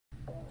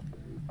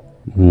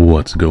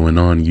What's going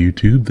on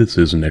YouTube? This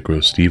is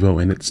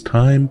Necrostevo and it's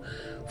time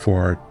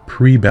for our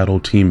pre-battle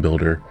team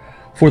builder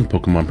for the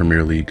Pokemon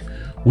Premier League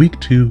Week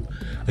 2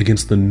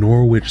 against the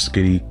Norwich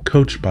Skitty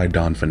coached by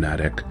Don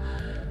Fanatic.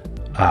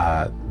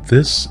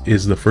 This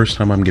is the first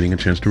time I'm getting a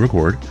chance to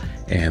record,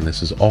 and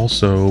this is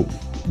also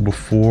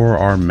before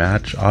our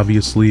match.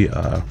 Obviously,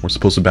 we're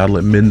supposed to battle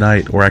at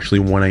midnight, or actually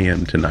 1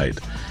 a.m. tonight.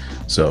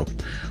 So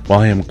while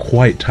I am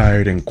quite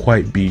tired and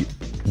quite beat,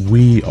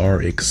 we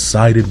are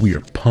excited, we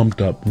are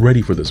pumped up,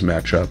 ready for this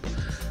matchup.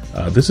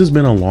 This has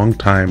been a long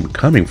time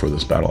coming for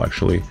this battle,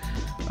 actually.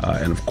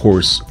 And of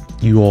course,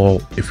 you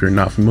all, if you're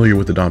not familiar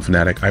with the Don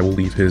Fanatic, I will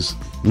leave his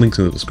links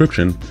in the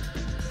description.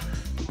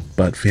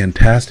 But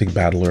fantastic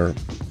battler,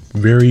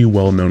 very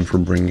well known for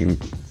bringing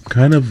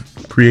kind of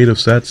creative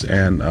sets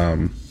and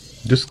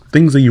just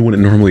things that you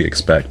wouldn't normally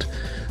expect.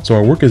 So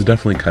our work is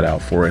definitely cut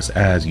out for us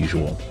as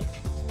usual.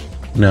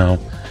 Now,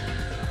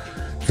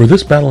 for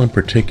this battle in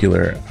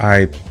particular,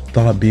 I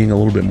thought being a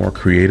little bit more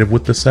creative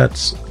with the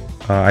sets.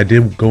 I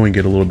did go and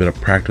get a little bit of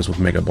practice with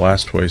Mega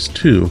Blastoise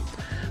too,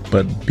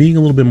 but being a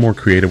little bit more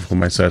creative with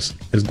my sets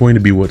is going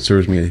to be what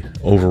serves me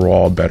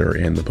overall better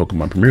in the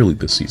Pokemon Premier League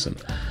this season.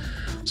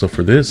 So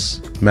for this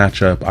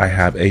matchup, I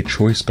have a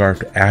Choice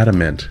Scarfed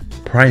Adamant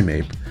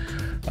Primeape.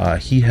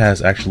 He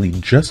has actually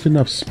just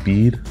enough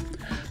speed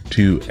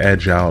to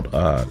edge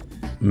out,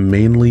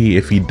 mainly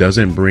if he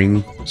doesn't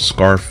bring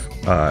Scarf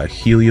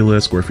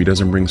Heliolisk, or if he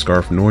doesn't bring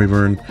Scarf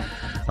Noivern.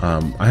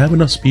 I have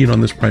enough speed on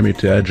this Primeape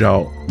to edge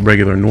out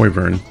regular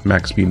Noivern,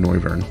 max speed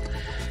Noivern.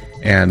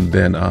 And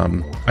then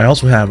I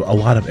also have a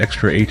lot of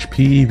extra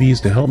HP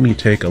EVs to help me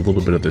take a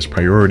little bit of this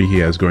priority he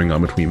has going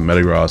on between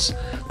Metagross,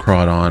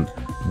 Crawdaunt,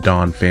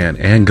 Donphan,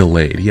 and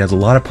Gallade. He has a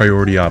lot of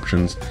priority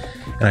options,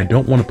 and I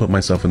don't want to put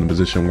myself in the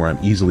position where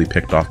I'm easily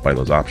picked off by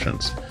those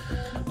options.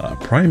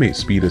 Primeape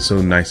speed is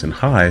so nice and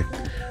high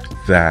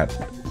that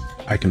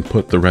I can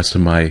put the rest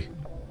of my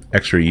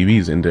extra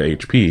EVs into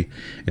HP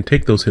and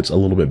take those hits a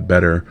little bit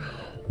better,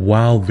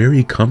 while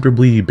very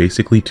comfortably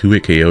basically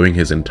 2-hit KOing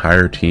his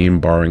entire team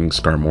barring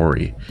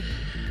Skarmory.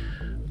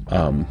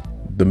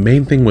 The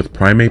main thing with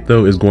Primeape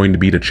though is going to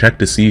be to check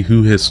to see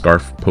who his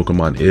Scarf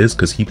Pokemon is,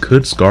 because he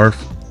could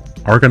Scarf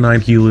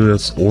Arcanine,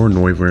 Helios, or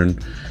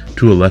Noivern.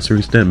 To a lesser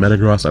extent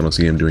Metagross, I don't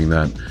see him doing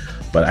that,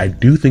 but I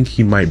do think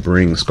he might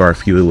bring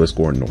Scarf Heliolisk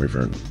or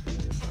Noivern.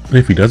 And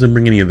if he doesn't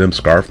bring any of them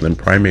Scarf, then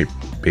Primeape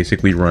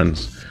basically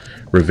runs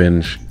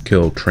Revenge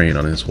Kill Train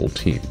on his whole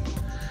team.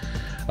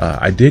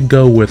 I did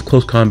go with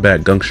Close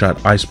Combat Gunk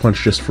Shot Ice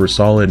Punch just for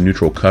solid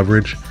neutral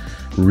coverage.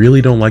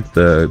 Really don't like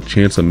the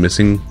chance of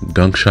missing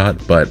Gunk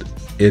Shot, but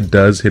it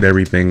does hit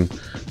everything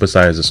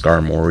besides the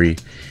Skarmory,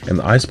 and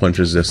the Ice Punch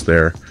is just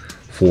there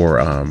for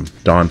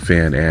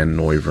Donphan and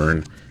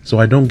Noivern, so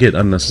I don't get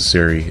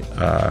unnecessary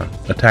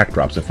attack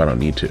drops if I don't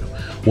need to.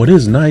 What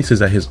is nice is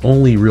that his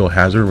only real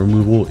hazard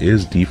removal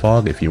is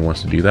Defog if he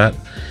wants to do that.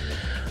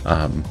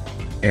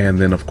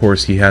 And then of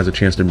course he has a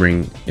chance to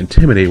bring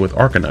Intimidate with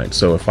Arcanine,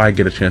 so if I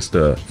get a chance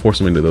to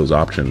force him into those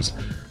options,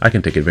 I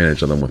can take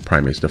advantage of them with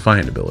Primeape's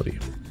Defiant ability.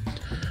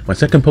 My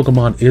second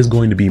Pokemon is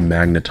going to be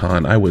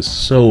Magneton. I was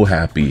so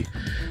happy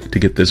to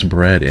get this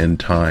bred in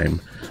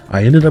time.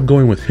 I ended up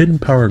going with Hidden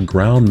Power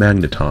Ground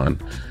Magneton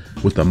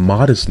with a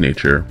modest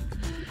nature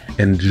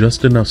and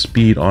just enough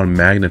speed on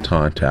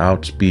Magneton to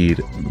outspeed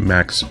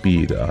max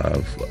speed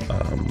of,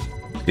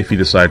 if he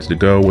decides to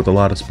go with a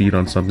lot of speed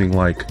on something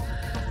like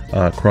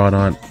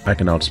Crawdaunt, I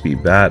can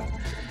outspeed that.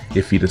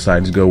 If he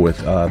decides to go with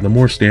the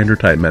more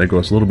standard type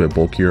Metagross, a little bit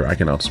bulkier, I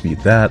can outspeed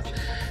that.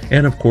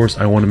 And of course,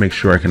 I want to make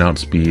sure I can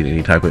outspeed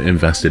any type of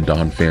invested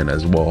Donphan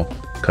as well,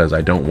 because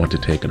I don't want to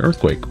take an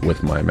Earthquake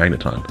with my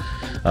Magneton.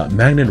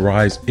 Magnet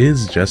Rise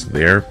is just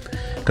there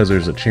because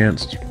there's a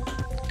chance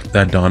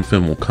that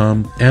Donphan will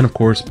come, and of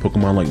course,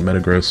 Pokemon like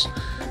Metagross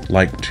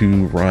like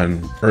to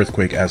run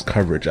Earthquake as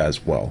coverage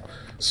as well.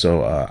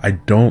 So I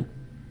don't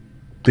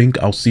think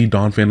I'll see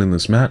Donphan in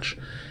this match.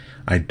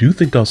 I do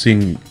think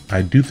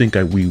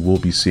we will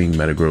be seeing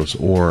Metagross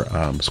or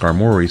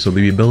Skarmory, so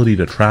the ability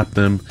to trap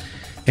them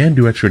and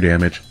do extra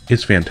damage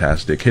is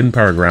fantastic. Hidden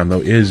Power Ground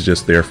though is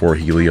just there for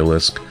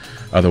Heliolisk,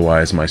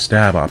 otherwise my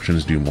stab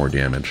options do more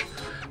damage.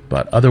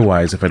 But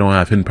otherwise, if I don't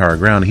have Hidden Power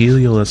Ground,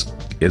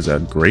 Heliolisk is a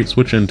great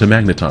switch into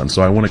Magneton,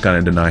 so I want to kind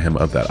of deny him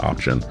of that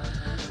option.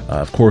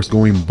 Of course,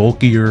 going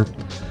bulkier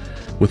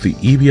with the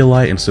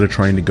Eviolite instead of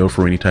trying to go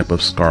for any type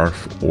of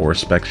Scarf or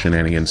Spec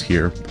shenanigans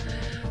here.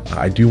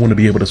 I do want to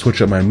be able to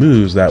switch up my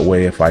moves, that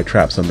way if I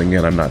trap something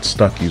in, I'm not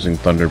stuck using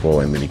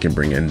Thunderbolt and then he can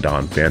bring in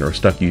Donphan, or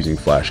stuck using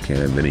Flash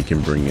Cannon and then he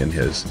can bring in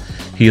his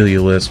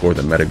Heliolisk or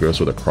the Metagross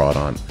or the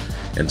Crawdaunt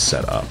and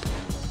set up.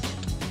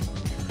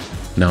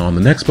 Now on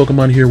the next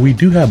Pokemon here, we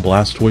do have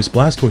Blastoise.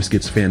 Blastoise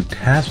gets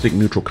fantastic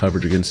neutral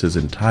coverage against his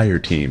entire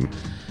team.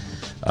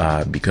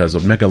 Because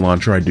of Mega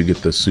Launcher, I do get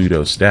the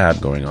pseudo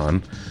stab going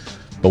on.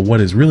 But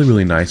what is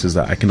really nice is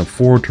that I can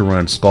afford to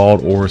run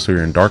Scald,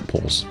 Aerosphere, and Dark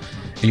Pulse.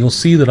 And you'll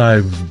see that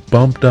I've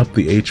bumped up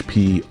the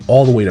HP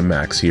all the way to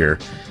max here.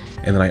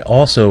 And then I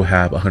also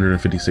have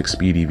 156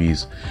 speed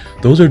EVs.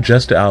 Those are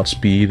just to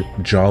outspeed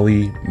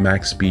Jolly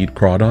max speed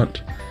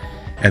Crawdaunt.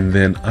 And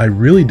then I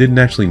really didn't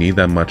actually need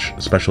that much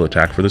special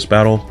attack for this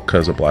battle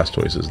because of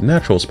Blastoise's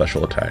natural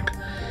special attack.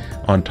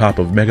 On top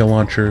of Mega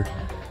Launcher,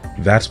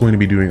 that's going to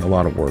be doing a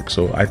lot of work.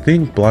 So I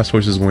think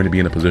Blastoise is going to be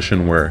in a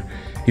position where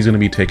he's going to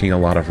be taking a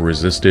lot of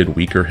resisted,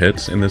 weaker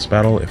hits in this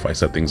battle if I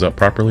set things up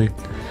properly.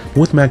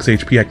 With max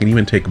HP, I can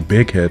even take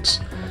big hits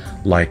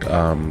like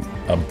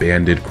a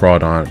Banded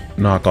Crawdon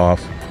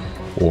knockoff,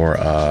 or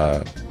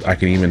I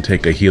can even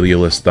take a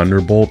Heliolisk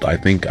Thunderbolt. I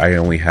think I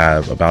only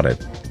have about a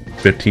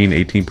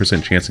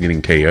 15-18% chance of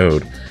getting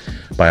KO'd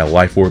by a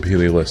Life Orb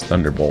Heliolisk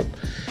Thunderbolt.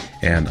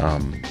 And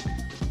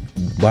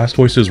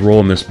Blastoise's role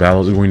in this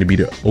battle is going to be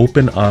to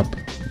open up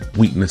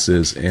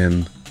weaknesses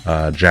in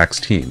Jack's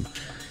team.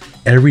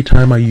 Every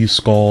time I use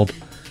Scald,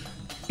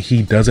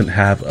 he doesn't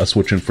have a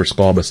switch in for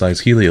Scald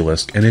besides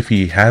Heliolisk, and if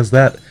he has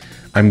that,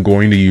 I'm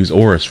going to use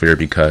Aura Sphere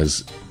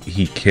because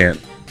he can't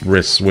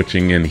risk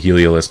switching in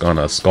Heliolisk on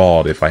a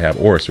Scald if I have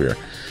Aura Sphere.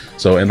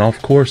 So, and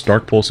of course,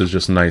 Dark Pulse is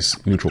just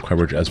nice neutral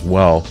coverage as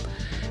well,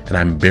 and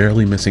I'm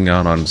barely missing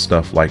out on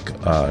stuff like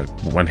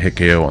one hit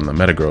KO on the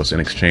Metagross in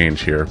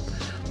exchange here.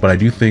 But I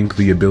do think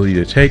the ability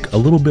to take a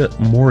little bit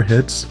more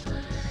hits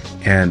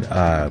and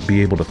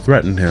be able to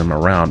threaten him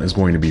around is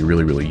going to be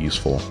really, really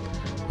useful.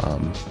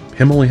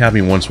 Him only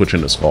having one switch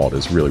into Scald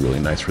is really, really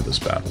nice for this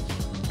battle.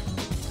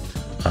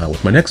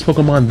 With my next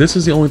Pokemon, this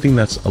is the only thing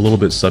that's a little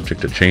bit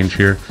subject to change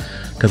here,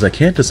 because I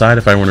can't decide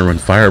if I want to run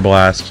Fire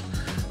Blast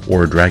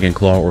or Dragon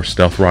Claw or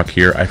Stealth Rock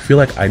here. I feel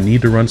like I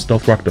need to run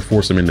Stealth Rock to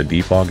force him into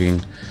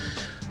defogging,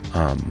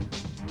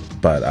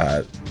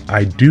 but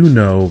I do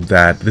know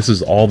that this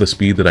is all the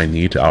speed that I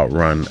need to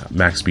outrun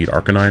Max Speed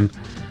Arcanine,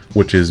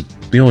 which is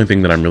the only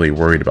thing that I'm really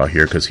worried about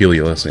here, because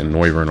Heliolisk and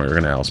Noivern are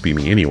going to outspeed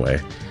me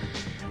anyway.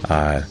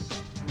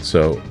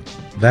 So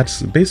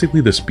that's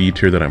basically the speed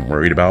tier that I'm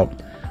worried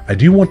about. I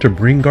do want to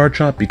bring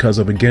Garchomp because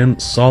of, again,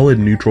 solid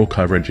neutral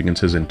coverage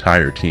against his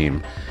entire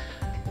team.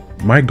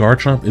 My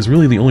Garchomp is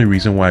really the only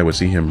reason why I would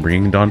see him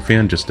bringing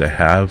Donphan, just to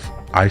have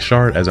Ice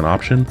Shard as an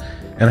option,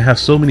 and I have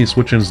so many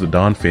switch-ins to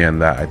Donphan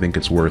that I think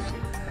it's worth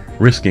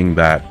risking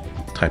that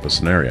type of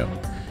scenario.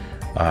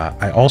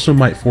 I also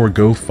might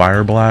forego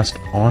Fire Blast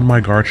on my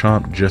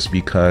Garchomp just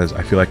because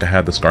I feel like I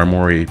had the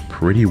Skarmory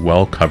pretty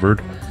well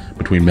covered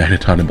between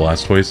Magneton and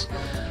Blastoise,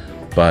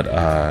 but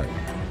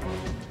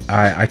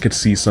I could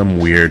see some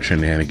weird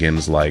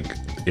shenanigans like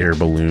Air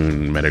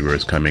Balloon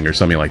Metagross coming or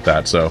something like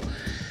that, so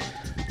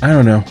I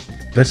don't know.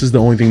 This is the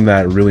only thing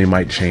that really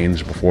might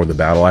change before the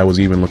battle. I was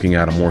even looking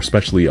at a more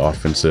specially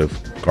offensive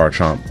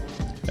Garchomp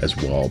as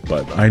well,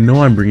 but I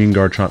know I'm bringing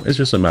Garchomp. It's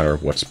just a matter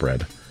of what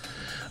spread.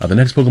 The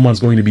next Pokemon is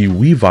going to be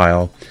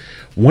Weavile.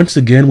 Once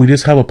again, we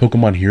just have a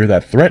Pokemon here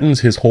that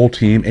threatens his whole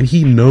team, and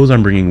he knows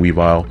I'm bringing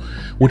Weavile,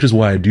 which is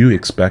why I do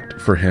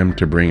expect for him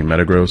to bring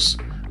Metagross,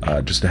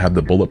 just to have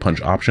the Bullet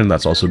Punch option.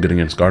 That's also good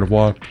against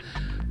Gardevoir.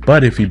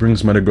 But if he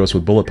brings Metagross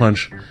with Bullet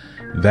Punch,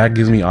 that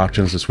gives me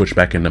options to switch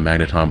back into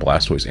Magneton,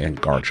 Blastoise,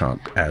 and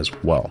Garchomp as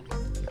well.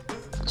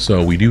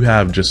 So we do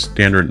have just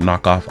standard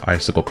knockoff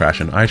Icicle Crash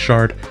and Ice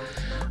Shard.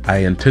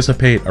 I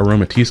anticipate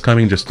Aromatisse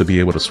coming just to be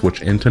able to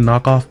switch into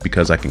knockoff,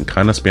 because I can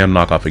kind of spam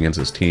knockoff against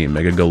his team.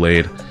 Mega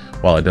Gallade,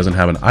 while it doesn't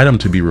have an item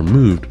to be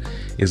removed,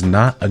 is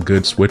not a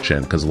good switch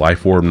in, because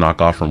Life Orb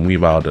knockoff from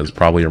Weavile does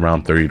probably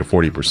around 30 to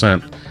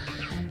 40%.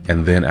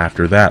 And then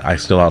after that, I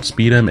still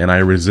outspeed him, and I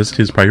resist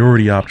his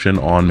priority option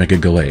on Mega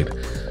Gallade.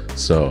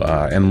 So,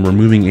 and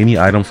removing any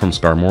item from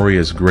Skarmory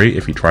is great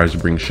if he tries to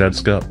bring Shed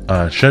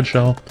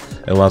Shell.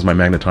 It allows my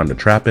Magneton to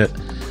trap it.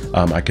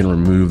 I can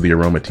remove the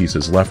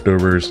Aromatisse's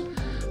leftovers.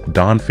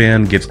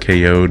 Donphan gets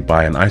KO'd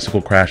by an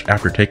Icicle Crash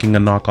after taking a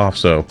knockoff,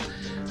 so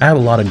I have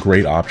a lot of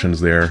great options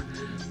there.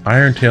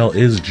 Iron Tail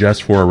is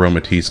just for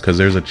Aromatisse, because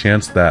there's a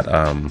chance that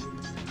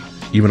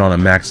even on a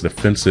max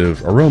defensive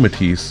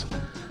Aromatisse,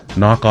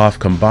 knockoff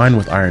combined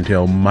with Iron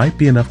Tail might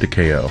be enough to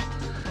KO.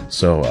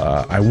 So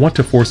I want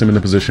to force him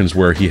into positions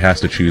where he has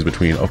to choose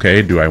between,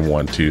 okay, do I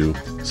want to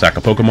sack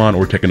a Pokemon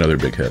or take another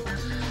big hit?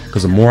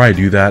 Because the more I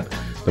do that,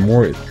 the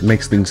more it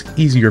makes things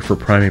easier for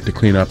Primeape to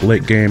clean up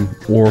late game,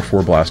 or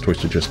for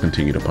Blastoise to just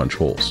continue to punch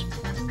holes.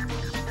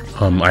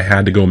 I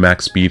had to go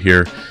max speed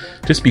here,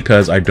 just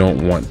because I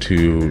don't want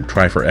to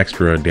try for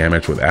extra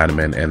damage with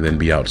Adamant and then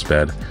be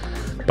outsped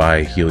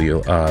by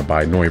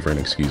Noivern,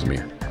 excuse me.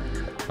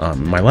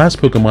 My last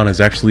Pokemon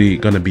is actually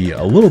going to be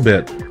a little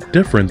bit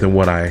different than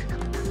what I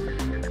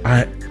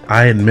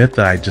admit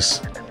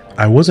that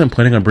I wasn't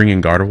planning on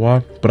bringing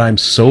Gardevoir, but I'm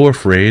so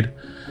afraid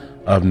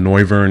of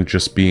Noivern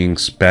just being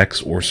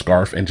Specs or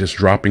Scarf and just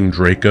dropping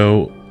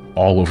Draco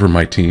all over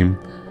my team.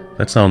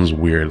 That sounds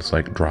weird. It's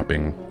like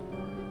dropping...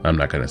 I'm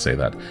not going to say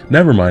that.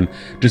 Never mind.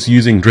 Just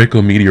using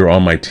Draco Meteor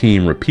on my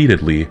team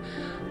repeatedly,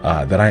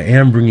 that I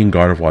am bringing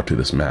Gardevoir to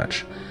this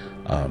match.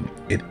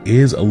 It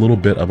is a little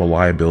bit of a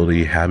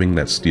liability having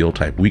that Steel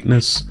type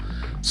weakness.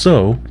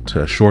 So,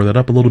 to shore that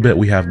up a little bit,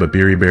 we have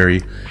Babiri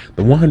Berry.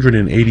 The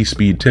 180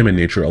 speed Timid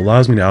nature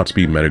allows me to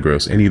outspeed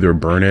Metagross and either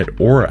burn it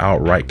or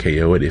outright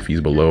KO it if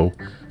he's below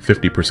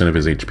 50% of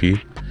his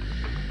HP.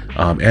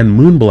 And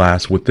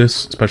Moonblast with this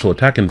special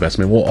attack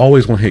investment will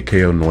always one-hit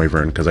KO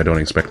Noivern, because I don't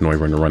expect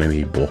Noivern to run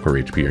any bulk or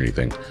HP or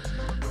anything.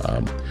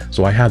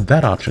 So I have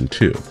that option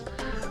too.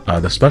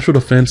 The special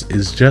defense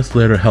is just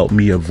there to help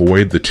me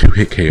avoid the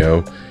 2-hit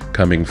KO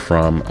coming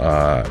from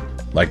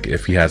like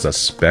if he has a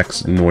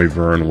Specs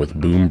Noivern with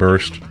Boom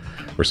Burst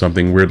or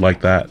something weird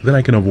like that, then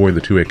I can avoid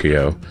the 2-hit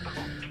KO.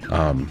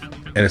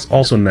 And it's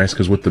also nice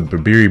because with the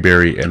Babiri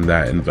Berry and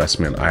that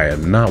investment, I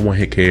am not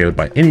one-hit KO'd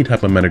by any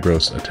type of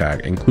Metagross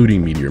attack,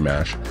 including Meteor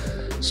Mash.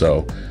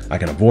 So I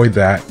can avoid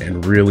that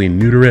and really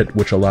neuter it,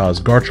 which allows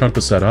Garchomp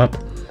to set up,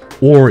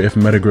 or if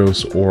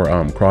Metagross or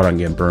Crawdon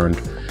get burned,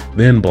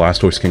 then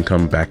Blastoise can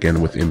come back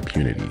in with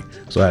impunity.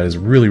 So that is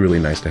really, really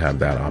nice to have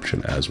that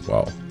option as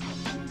well.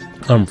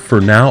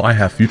 For now, I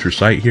have Future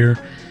Sight here.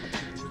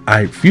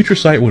 Future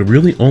Sight would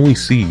really only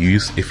see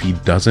use if he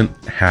doesn't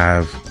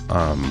have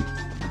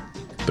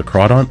the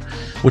Crawdon,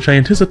 which I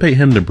anticipate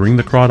him to bring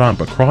the Crawdon,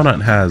 but Crawdon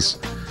has,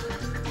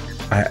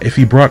 if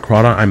he brought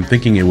Crawdon, I'm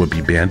thinking it would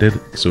be banded.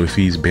 So if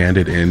he's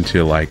banded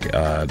into like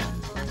a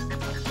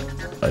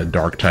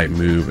dark type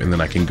move, and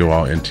then I can go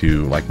out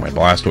into like my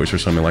Blastoise or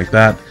something like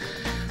that,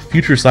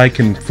 Future Sight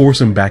can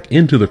force him back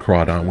into the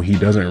Crawdon when he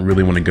doesn't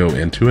really want to go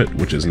into it,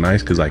 which is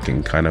nice because I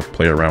can kind of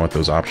play around with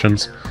those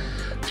options.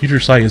 Future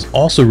Sight is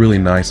also really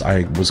nice.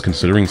 I was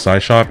considering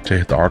Psyshock to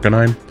hit the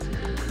Arcanine,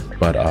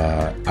 but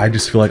I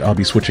just feel like I'll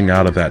be switching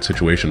out of that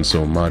situation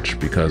so much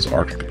because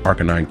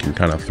Arcanine can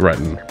kind of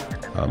threaten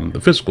the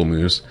physical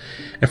moves.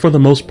 And for the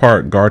most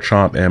part,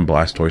 Garchomp and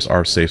Blastoise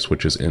are safe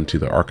switches into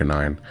the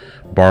Arcanine,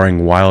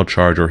 barring Wild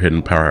Charge or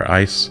Hidden Power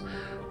Ice,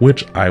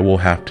 which I will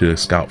have to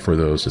scout for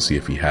those to see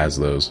if he has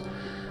those.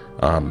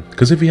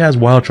 Because if he has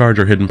Wild Charge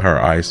or Hidden Power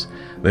Ice,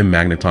 then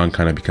Magneton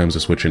kind of becomes a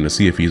switch in to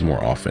see if he's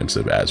more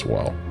offensive as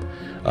well.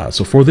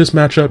 So for this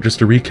matchup, just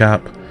to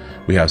recap,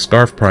 we have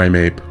Scarf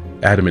Primeape,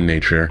 Adamant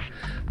Nature.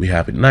 We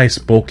have a nice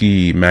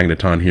bulky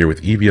Magneton here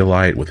with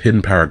Eviolite, with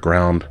Hidden Power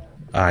Ground.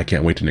 I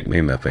can't wait to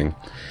nickname that thing.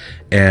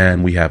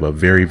 And we have a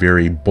very,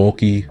 very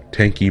bulky,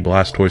 tanky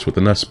Blastoise with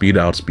enough speed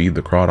to outspeed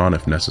the Crawdon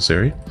if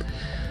necessary.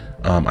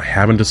 I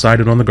haven't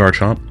decided on the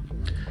Garchomp.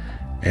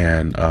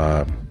 And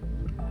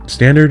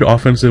standard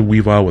offensive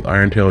Weavile with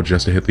Iron Tail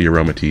just to hit the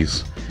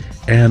Aromatisse.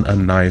 And a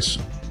nice,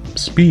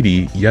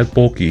 speedy, yet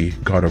bulky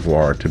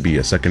Gardevoir to be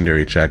a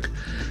secondary check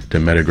to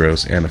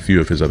Metagross and a few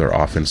of his other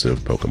offensive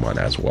Pokemon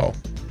as well.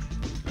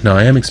 Now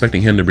I am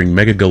expecting him to bring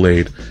Mega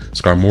Gallade,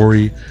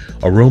 Skarmory,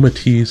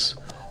 Aromatisse,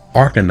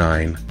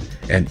 Arcanine,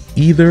 and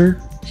either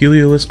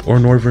Heliolisk or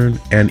Noivern,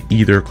 and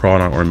either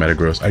Crawdon or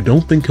Metagross. I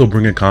don't think he'll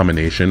bring a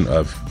combination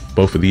of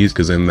both of these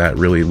because then that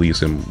really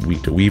leaves him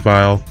weak to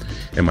Weavile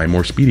and my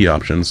more speedy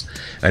options.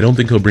 I don't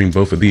think he'll bring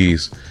both of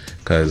these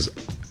because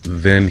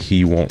then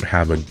he won't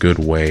have a good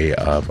way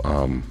of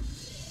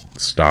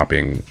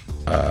stopping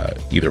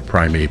either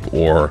Primeape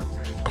or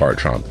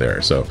Garchomp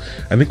there. So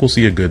I think we'll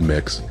see a good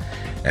mix,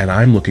 and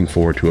I'm looking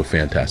forward to a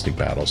fantastic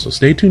battle. So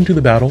stay tuned to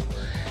the battle,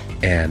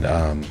 and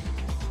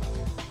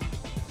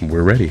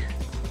we're ready.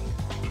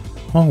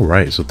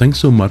 Alright, so thanks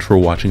so much for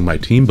watching my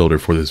team builder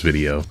for this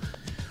video.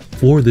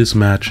 For this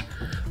match,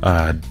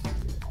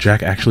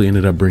 Jack actually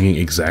ended up bringing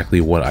exactly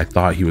what I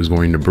thought he was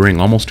going to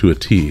bring, almost to a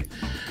T.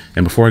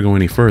 And before I go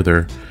any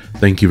further,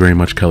 thank you very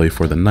much, Kelly,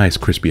 for the nice,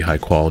 crispy, high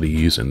quality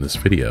use in this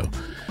video.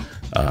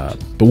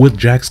 But with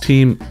Jack's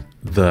team,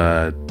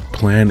 the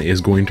plan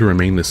is going to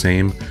remain the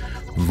same.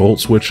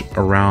 Volt switch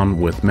around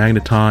with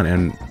Magneton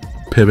and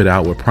pivot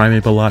out with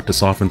Primeape a lot to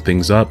soften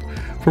things up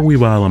for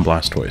Weavile and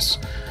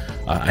Blastoise.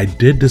 I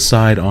did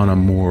decide on a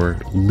more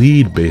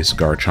lead-based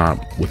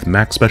Garchomp with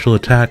max special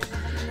attack,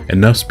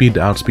 enough speed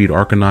to outspeed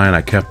Arcanine.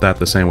 I kept that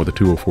the same with a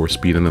 204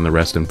 speed, and then the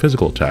rest in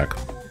physical attack.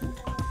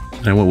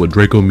 I went with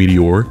Draco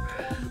Meteor,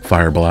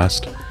 Fire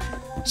Blast,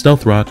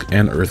 Stealth Rock,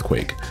 and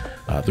Earthquake.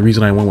 The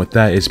reason I went with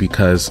that is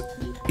because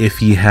if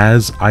he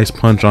has Ice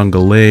Punch on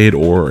Gallade,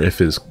 or if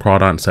his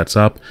Crawdon sets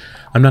up,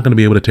 I'm not going to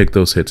be able to take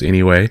those hits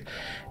anyway.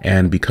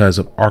 And because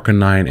of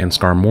Arcanine and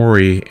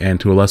Skarmory,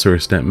 and to a lesser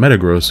extent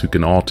Metagross, who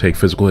can all take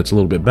physical hits a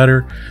little bit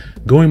better,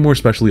 going more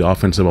specially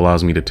offensive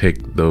allows me to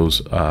take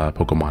those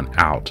Pokemon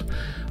out.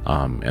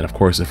 And of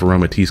course, if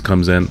Aromatisse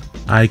comes in,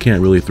 I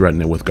can't really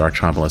threaten it with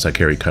Garchomp unless I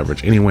carry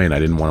coverage anyway, and I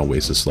didn't want to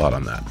waste a slot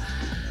on that.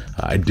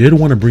 I did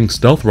want to bring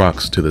Stealth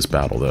Rocks to this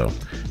battle though,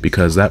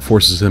 because that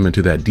forces him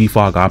into that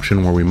defog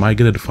option where we might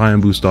get a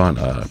Defiant boost on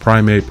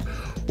Primeape,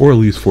 or at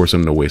least force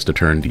him to waste a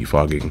turn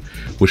defogging,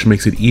 which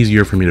makes it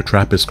easier for me to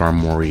trap his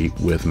Skarmory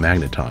with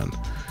Magneton.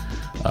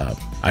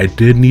 I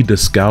did need to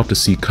scout to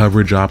see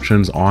coverage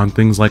options on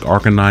things like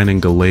Arcanine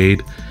and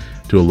Gallade,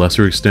 to a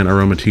lesser extent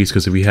Aromatisse,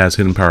 because if he has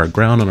Hidden Power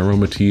Ground on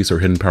Aromatisse or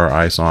Hidden Power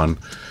Ice on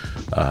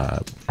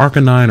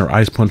Arcanine, or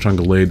Ice Punch on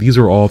Gallade, these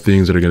are all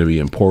things that are going to be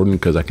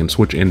important because I can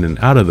switch in and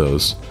out of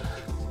those,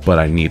 but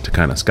I need to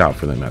kind of scout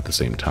for them at the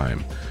same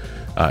time.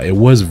 It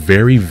was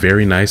very,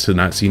 very nice to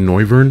not see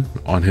Noivern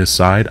on his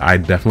side. I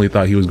definitely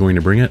thought he was going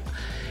to bring it,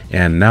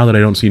 and now that I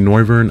don't see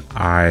Noivern,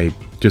 I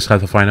just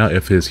have to find out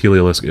if his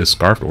Heliolisk is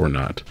scarfed or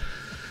not.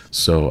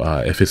 So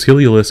if his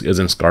Heliolisk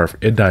isn't Scarf,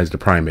 it dies to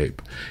Primeape.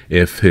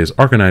 If his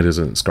Arcanine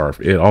isn't Scarf,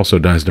 it also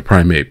dies to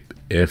Primeape.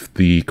 If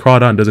the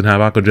Crawdon doesn't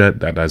have Aqua Jet,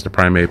 that dies to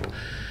Primeape.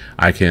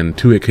 I can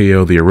 2-hit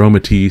KO the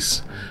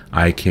Aromatisse.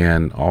 I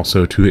can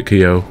also 2-hit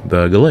KO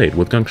the Gallade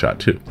with Gunk Shot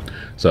too.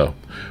 So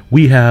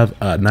we have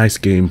a nice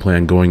game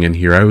plan going in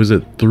here. I was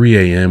at 3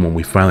 a.m. when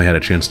we finally had a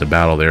chance to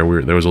battle there.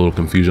 There was a little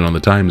confusion on the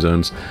time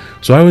zones.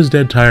 So I was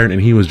dead tired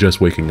and he was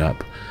just waking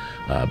up.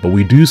 But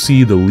we do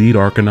see the lead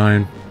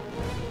Arcanine.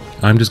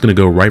 I'm just going to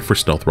go right for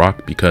Stealth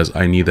Rock because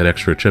I need that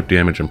extra chip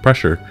damage and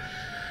pressure.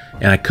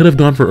 And I could have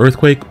gone for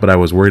Earthquake, but I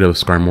was worried of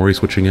Skarmory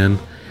switching in.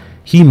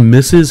 He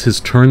misses his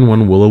turn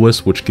 1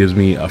 Will-O-Wisp, which gives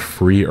me a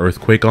free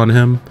Earthquake on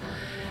him.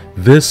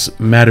 This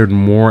mattered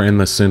more in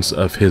the sense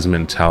of his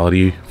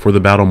mentality for the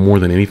battle more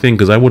than anything,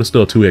 because I would have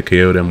still 2-hit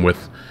KO'd him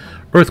with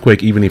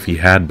Earthquake even if he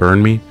had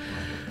burned me.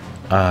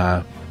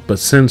 But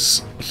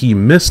since he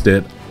missed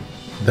it,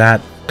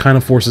 that kind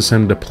of forces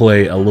him to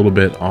play a little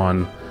bit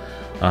on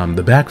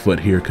the back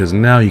foot here, because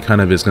now he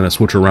kind of is going to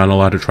switch around a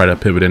lot to try to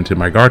pivot into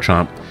my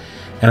Garchomp.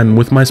 And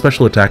with my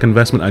special attack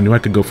investment, I knew I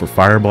could go for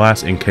Fire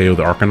Blast and KO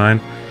the Arcanine.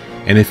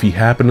 And if he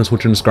happened to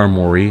switch into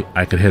Skarmory,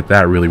 I could hit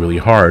that really, really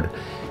hard.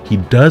 He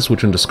does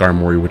switch into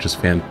Skarmory, which is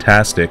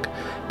fantastic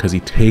because he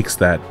takes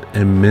that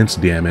immense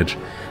damage.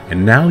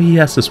 And now he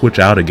has to switch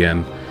out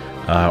again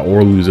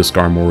or lose a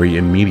Skarmory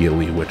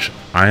immediately, which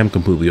I am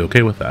completely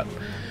okay with that.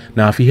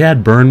 Now, if he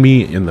had burned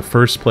me in the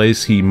first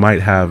place, he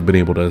might have been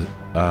able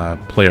to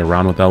play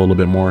around with that a little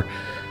bit more,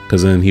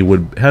 because then he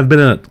would have been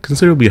a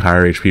considerably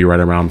higher HP, right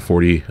around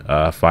 45%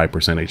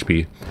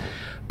 HP.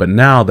 But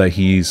now that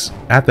he's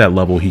at that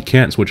level, he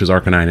can't switch his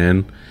Arcanine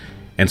in,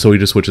 and so he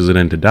just switches it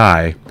in to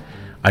die.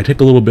 I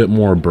take a little bit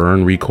more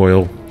burn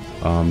recoil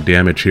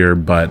damage here,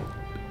 but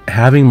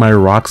having my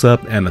rocks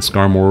up and a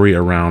Skarmory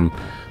around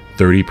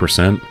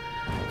 30%,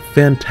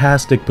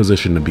 fantastic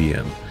position to be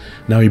in.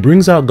 Now he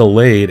brings out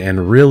Gallade,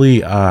 and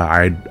really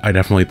I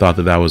definitely thought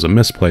that was a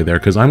misplay there,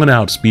 because I'm going to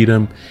outspeed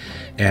him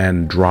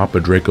and drop a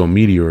Draco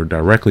Meteor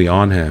directly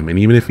on him, and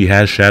even if he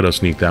has Shadow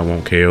Sneak, that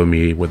won't KO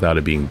me without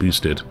it being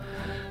boosted.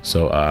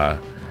 So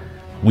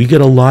we get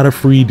a lot of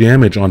free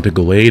damage onto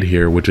Gallade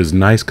here, which is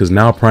nice because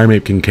now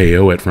Primeape can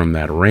KO it from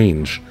that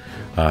range.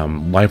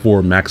 Life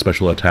Orb, Max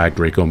Special Attack,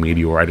 Draco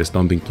Meteor, I just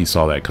don't think he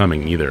saw that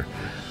coming either,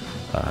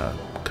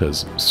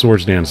 because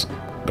Swords Dance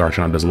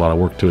Garchomp does a lot of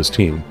work to his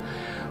team.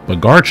 But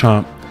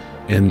Garchomp,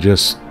 in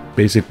just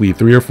basically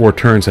 3 or 4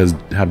 turns, has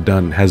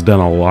done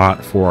a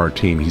lot for our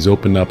team. He's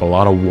opened up a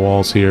lot of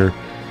walls here.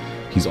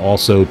 He's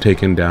also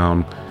taken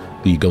down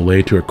the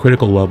Gallade to a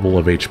critical level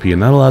of HP,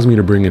 and that allows me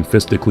to bring in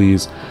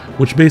Fisticles,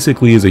 which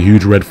basically is a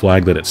huge red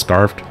flag that it's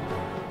Scarfed.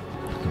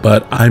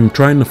 But I'm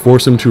trying to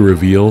force him to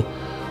reveal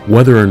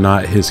whether or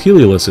not his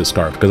Heliolisk is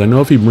Scarfed, because I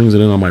know if he brings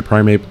it in on my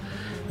Primeape,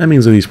 that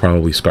means that he's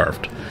probably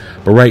Scarfed.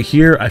 But right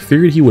here, I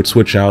figured he would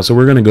switch out, so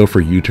we're going to go for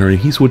U-turn.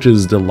 He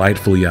switches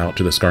delightfully out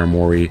to the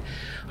Skarmory.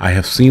 I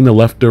have seen the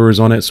leftovers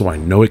on it, so I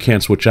know it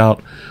can't switch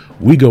out.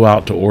 We go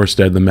out to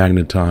Orsted the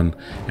Magneton,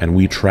 and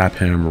we trap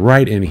him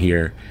right in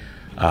here.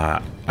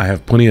 I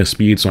have plenty of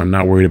speed, so I'm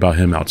not worried about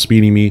him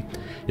outspeeding me.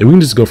 And we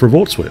can just go for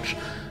Volt Switch.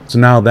 So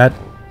now that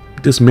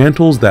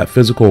dismantles that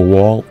physical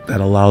wall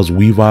that allows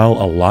Weavile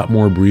a lot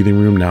more breathing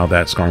room now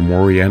that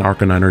Skarmory and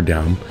Arcanine are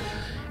down.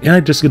 And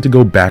I just get to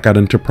go back out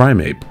into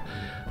Primeape.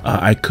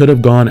 I could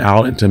have gone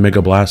out into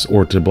Mega Blast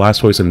or to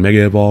Blastoise and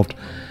Mega Evolved,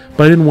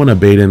 but I didn't want to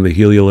bait in the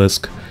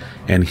Heliolisk.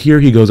 And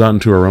here he goes out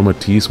into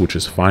Aromatisse, which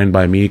is fine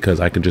by me because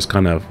I can just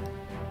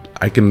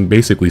I can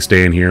basically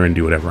stay in here and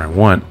do whatever I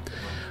want.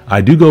 I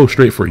do go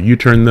straight for a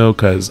U-turn though,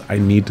 because I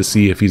need to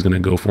see if he's going to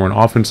go for an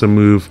offensive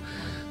move,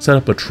 set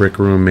up a Trick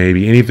Room,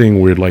 maybe anything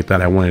weird like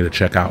that I wanted to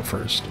check out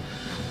first.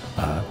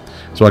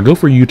 So I go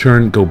for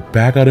U-turn, go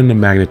back out into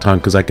Magneton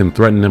because I can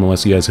threaten him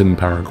unless he has Hidden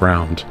Power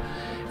Ground,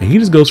 and he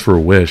just goes for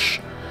a Wish.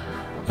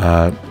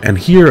 And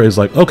here is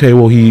like, okay,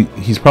 well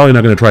he's probably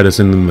not going to try to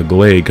send in the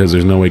Gallade because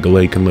there's no way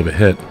Gallade can live a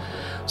hit.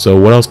 So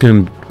what else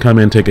can come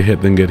in, take a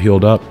hit, then get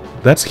healed up?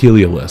 That's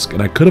Heliolisk,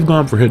 and I could have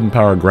gone for Hidden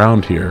Power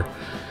Ground here,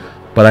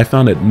 but I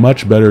found it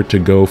much better to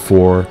go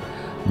for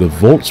the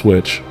Volt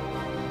Switch,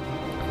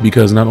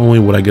 because not only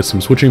would I get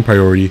some switching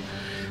priority,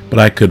 but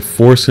I could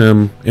force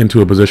him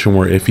into a position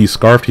where if he's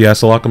Scarfed, he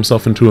has to lock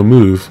himself into a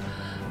move,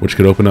 which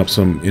could open up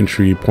some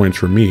entry points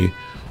for me.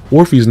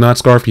 Or if he's not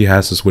Scarfed, he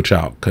has to switch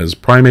out, because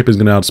Primeape is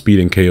going to outspeed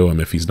and KO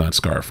him if he's not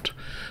Scarfed.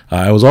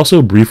 I was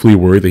also briefly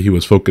worried that he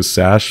was Focus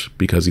Sash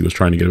because he was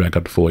trying to get back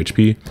up to full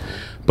HP,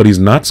 but he's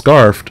not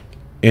Scarfed,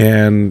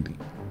 and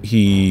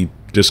he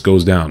just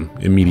goes down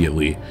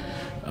immediately.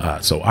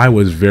 So I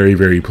was very,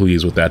 very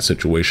pleased with that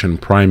situation.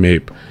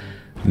 Primeape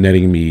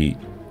netting me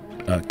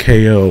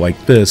KO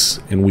like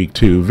this in week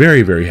 2.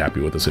 Very, very happy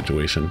with the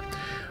situation.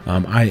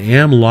 I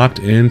am locked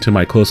into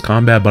my close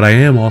combat, but I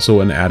am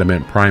also an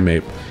adamant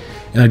Primeape.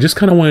 And I just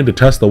kind of wanted to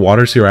test the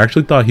waters here. I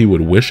actually thought he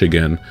would Wish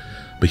again,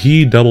 but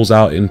he doubles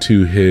out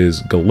into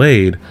his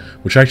Gallade,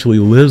 which actually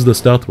lives the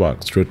Stealth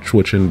Rock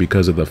switching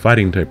because of the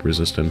fighting type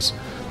resistance.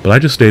 But I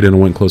just stayed in and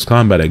went close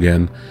combat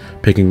again,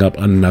 picking up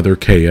another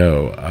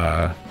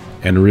KO.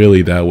 And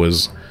really that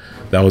was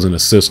that was an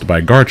assist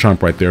by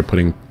Garchomp right there,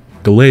 putting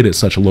Gallade at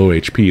such low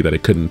HP that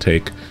it couldn't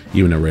take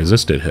even a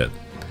resisted hit.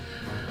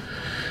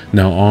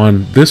 Now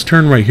on this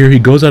turn right here, he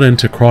goes out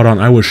into Crawdon.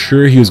 I was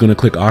sure he was going to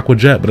click Aqua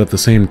Jet, but at the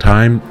same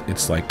time,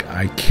 it's like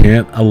I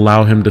can't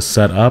allow him to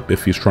set up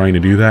if he's trying to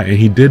do that. And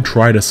he did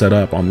try to set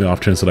up on the off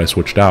chance that I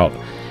switched out.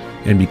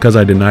 And because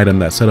I denied him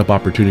that setup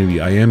opportunity,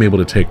 I am able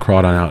to take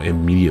Crawdon out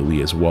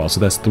immediately as well. So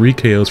that's 3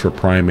 KOs for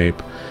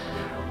Primeape.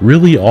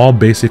 Really all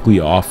basically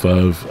off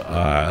of,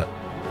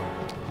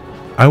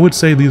 I would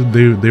say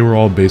they were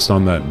all based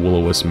on that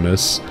Will-O-Wisp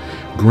miss.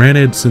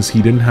 Granted, since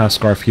he didn't have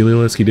Scarf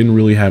Heliolisk, he didn't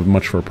really have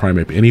much for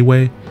Primeape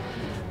anyway.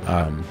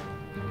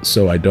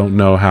 So I don't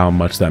know how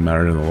much that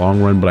mattered in the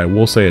long run, but I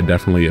will say it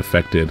definitely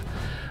affected,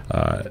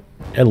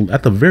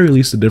 at the very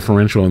least, the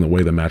differential in the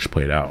way the match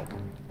played out.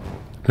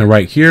 Now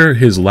right here,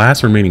 his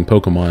last remaining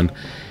Pokemon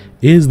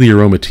is the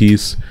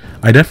Aromatisse.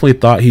 I definitely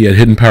thought he had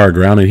Hidden Power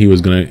Ground and he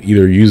was going to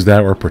either use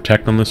that or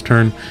Protect on this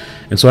turn.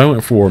 And so I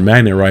went for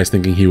Magnet Rise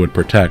thinking he would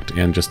Protect,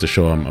 and just to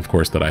show him, of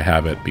course, that I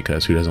have it,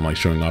 because who doesn't like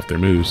showing off their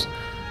moves?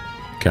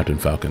 Captain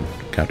Falcon.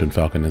 Captain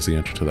Falcon is the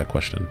answer to that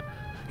question.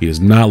 He does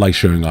not like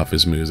showing off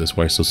his moves, that's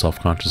why he's so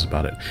self-conscious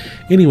about it.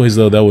 Anyways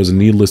though, that was a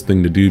needless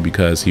thing to do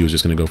because he was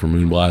just going to go for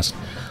Moonblast.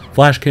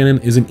 Flash Cannon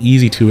is an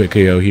easy 2-hit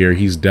KO here.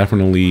 He's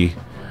definitely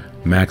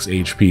max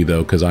HP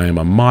though, because I am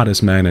a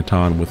modest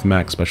Magneton with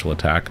max special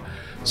attack.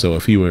 So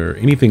if he were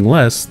anything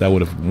less, that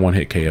would have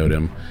 1-hit KO'd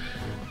him.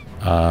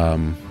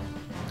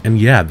 And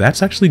yeah,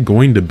 that's actually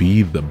going to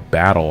be the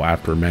battle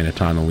after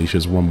Magneton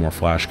unleashes one more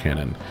Flash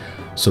Cannon.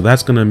 So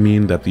that's going to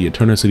mean that the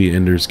Eterna City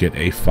Enders get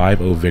a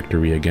 5-0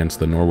 victory against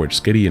the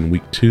Norwich Skitty in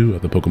Week 2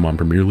 of the Pokemon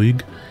Premier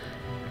League.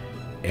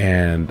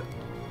 And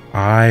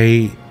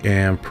I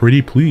am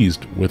pretty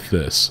pleased with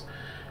this.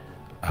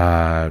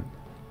 Our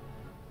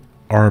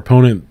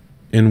opponent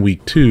in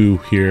Week 2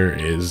 here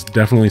is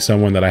definitely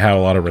someone that I have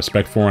a lot of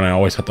respect for, and I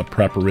always have to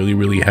prep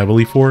really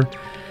heavily for.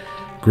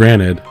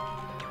 Granted,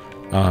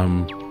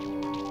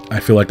 I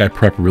feel like I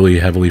prep really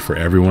heavily for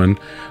everyone,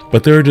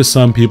 but there are just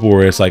some people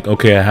where it's like,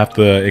 okay, I have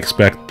to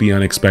expect the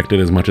unexpected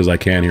as much as I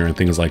can here and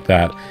things like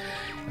that.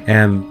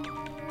 And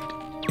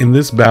in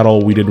this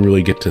battle, we didn't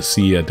really get to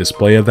see a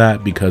display of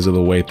that because of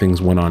the way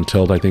things went on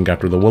tilt, I think,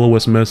 after the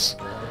Will-O-Wisp miss.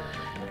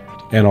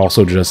 And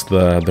also just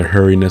the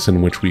hurriness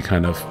in which we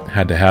kind of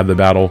had to have the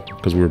battle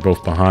because we were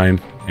both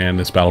behind, and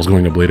this battle's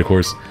going to Blade, of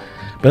course.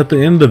 But at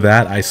the end of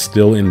that, I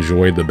still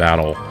enjoyed the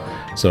battle.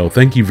 So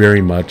thank you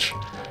very much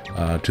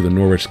to the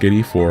Norwich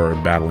Skitty for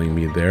battling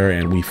me there,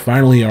 and we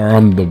finally are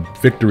on the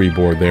victory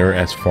board there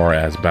as far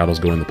as battles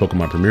go in the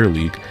Pokemon Premier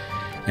League.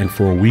 And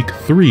for Week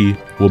 3,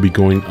 we'll be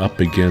going up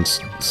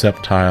against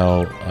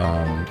Sceptile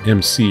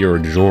MC, or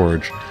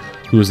George,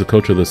 who is the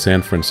coach of the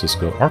San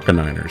Francisco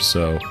Arcaniners.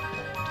 So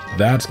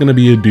that's going to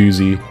be a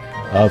doozy.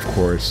 Of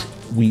course,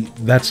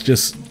 that's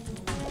just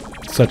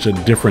such a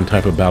different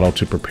type of battle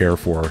to prepare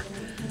for.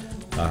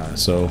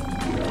 So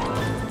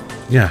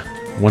yeah,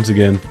 once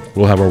again,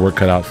 we'll have our work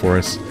cut out for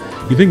us.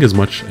 You think as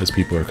much as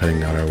people are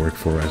cutting out our work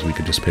for us, we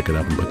could just pick it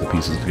up and put the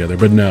pieces together,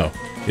 but no,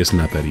 it's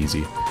not that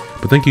easy.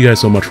 But thank you guys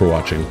so much for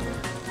watching.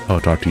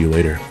 I'll talk to you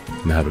later,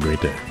 and have a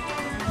great day.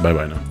 Bye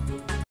bye now.